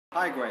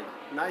Hi Greg,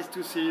 nice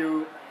to see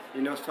you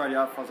in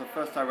Australia for the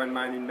first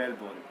Ironman in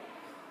Melbourne.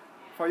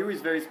 For you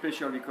it's very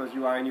special because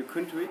you are in your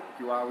country,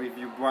 you are with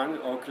your Bran,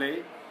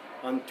 Oakley,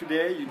 and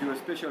today you do a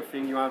special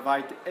thing, you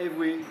invite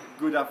every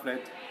good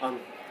athlete and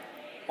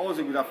all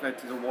the good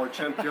athletes to the world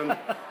champion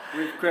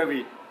with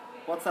query.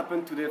 What's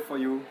happened today for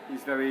you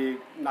is very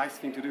nice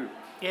thing to do.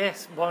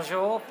 Yes,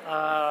 bonjour,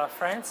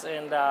 France,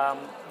 and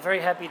very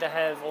happy to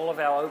have all of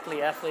our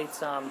Oakley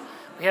athletes.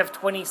 We have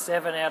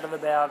 27 out of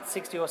about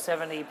 60 or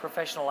 70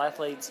 professional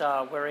athletes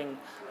wearing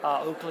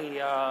Oakley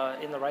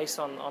in the race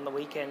on the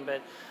weekend.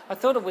 But I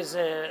thought it was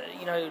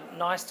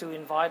nice to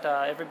invite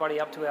everybody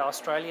up to our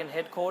Australian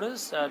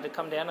headquarters to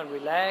come down and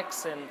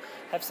relax and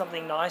have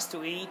something nice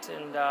to eat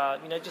and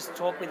just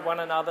talk with one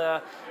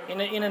another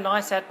in a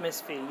nice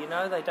atmosphere.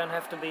 They don't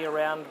have to be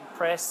around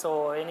press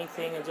or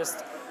anything, and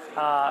just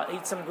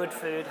eat some good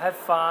food, have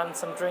fun,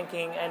 some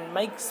drinking, and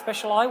make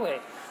special eyewear.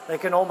 They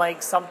can all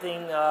make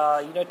something,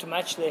 to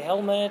match their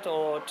helmet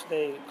or to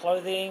their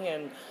clothing,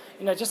 and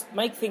just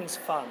make things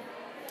fun.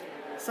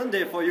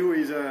 Sunday for you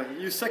is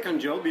your second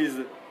job is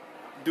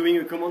doing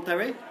a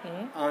commentary,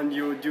 and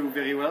you do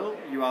very well.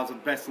 You are the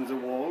best in the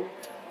world.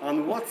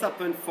 And what's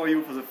happened for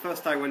you for the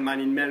first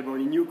Ironman in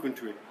Melbourne, in your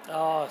country?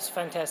 Oh, it's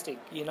fantastic.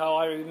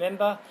 I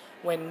remember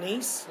when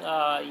Nice,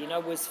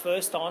 was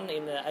first on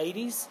in the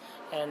 80s,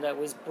 and it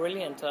was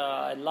brilliant.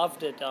 I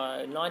loved it.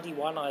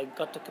 91, I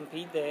got to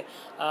compete there.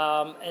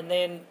 And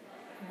then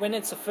when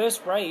it's a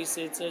first race,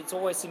 it's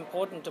always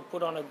important to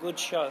put on a good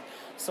show.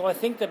 So I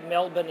think that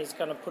Melbourne is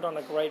going to put on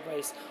a great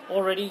race.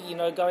 Already,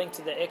 going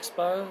to the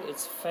expo,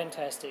 it's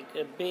fantastic.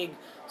 A big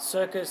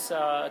circus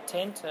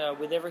tent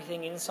with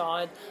everything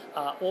inside,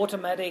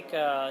 automatic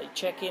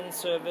check-in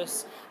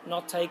service,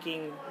 not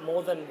taking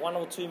more than 1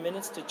 or 2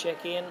 minutes to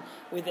check in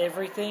with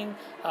everything.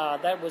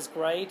 That was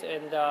great,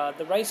 and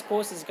the race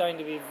course is going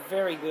to be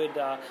very good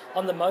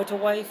on the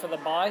motorway for the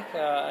bike,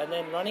 and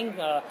then running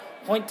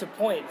point to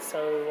point.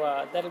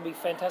 So that'll be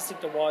fantastic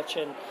to watch,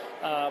 and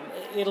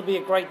it'll be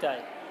a great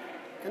day.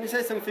 Can you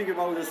say something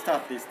about the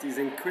start list? It's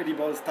an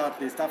incredible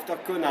start list. After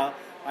Kona,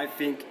 I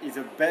think is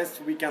the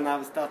best we can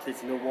have start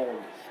list in the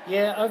world.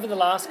 Yeah, over the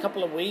last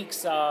couple of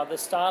weeks, the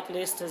start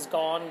list has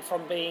gone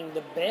from being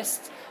the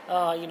best,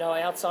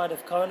 outside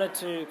of Kona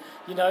to,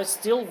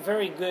 still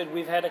very good.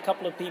 We've had a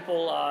couple of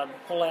people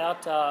pull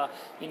out,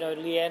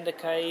 Leander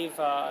Cave,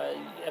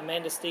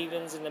 Amanda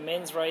Stevens in the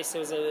men's race.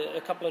 There was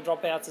a couple of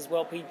dropouts as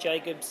well, Pete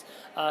Jacobs,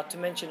 to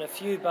mention a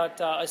few,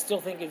 but I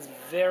still think it's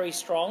very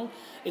strong.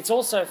 It's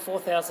also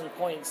 4,000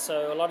 points,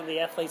 so a lot of the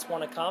athletes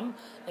want to come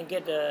and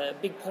get a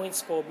big point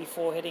score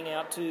before heading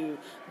out to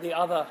the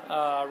other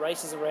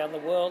races around the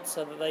world,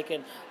 so that they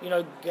can,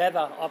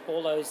 gather up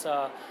all those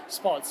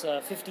spots,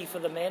 50 for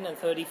the men and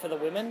 30 for the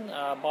women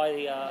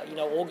by,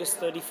 August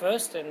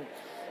 31st. And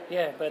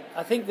yeah, but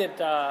I think that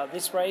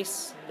this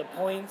race, the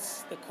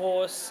points, the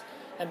course,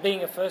 and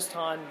being a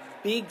first-time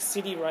big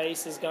city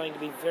race is going to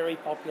be very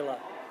popular.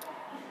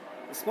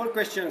 A small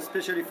question,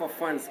 especially for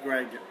France,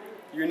 Greg.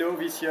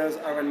 This year's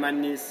Ironman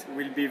Nice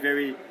will be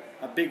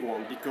a big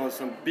one because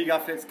some big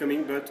athletes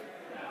coming, but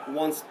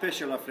one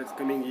special athlete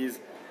coming is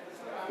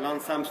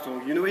Lance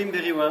Armstrong. You know him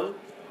very well.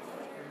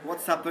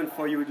 What's happened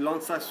for you with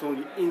Lance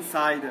Armstrong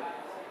inside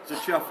the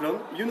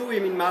triathlon? You know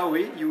him in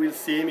Maui, you will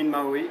see him in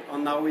Maui,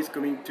 and now he's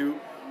coming to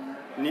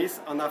Nice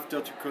and after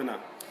to Kona.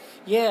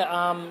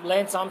 Yeah,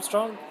 Lance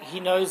Armstrong, he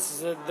knows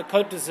the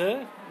Côte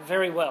d'Azur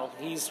very well.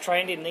 He's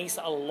trained in Nice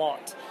a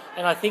lot,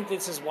 and I think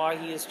this is why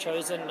he has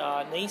chosen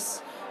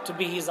Nice to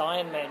be his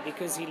Ironman,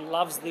 because he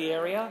loves the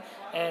area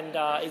and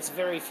it's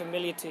very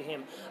familiar to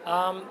him.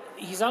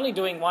 He's only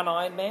doing one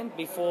Ironman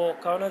before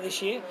Kona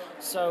this year,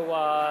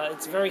 so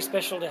it's very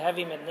special to have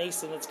him at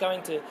Nice, and it's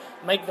going to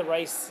make the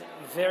race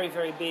very,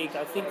 very big.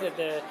 I think that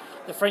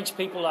the French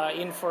people are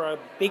in for a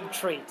big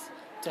treat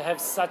to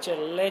have such a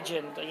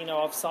legend,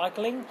 of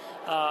cycling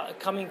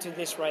coming to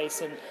this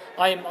race, and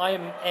I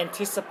am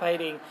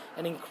anticipating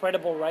an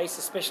incredible race,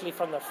 especially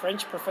from the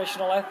French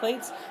professional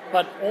athletes.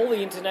 But all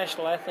the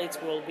international athletes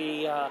will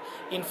be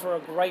in for a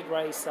great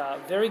race.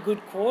 Very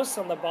good course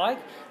on the bike,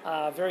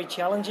 very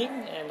challenging,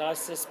 and I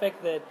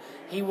suspect that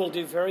he will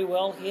do very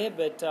well here.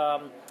 But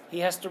he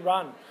has to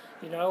run,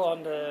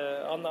 on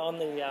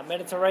the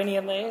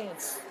Mediterranean there.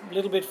 It's a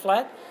little bit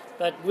flat,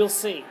 but we'll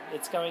see.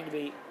 It's going to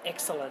be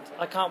excellent.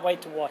 I can't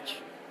wait to watch.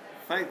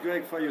 Thanks,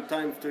 Greg, for your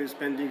time to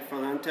spending for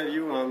the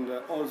interview, and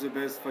all the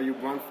best for you,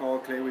 Bran, for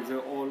Oakley, with the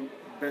all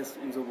best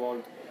in the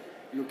world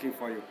looking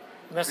for you.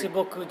 Merci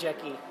beaucoup,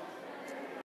 Jackie.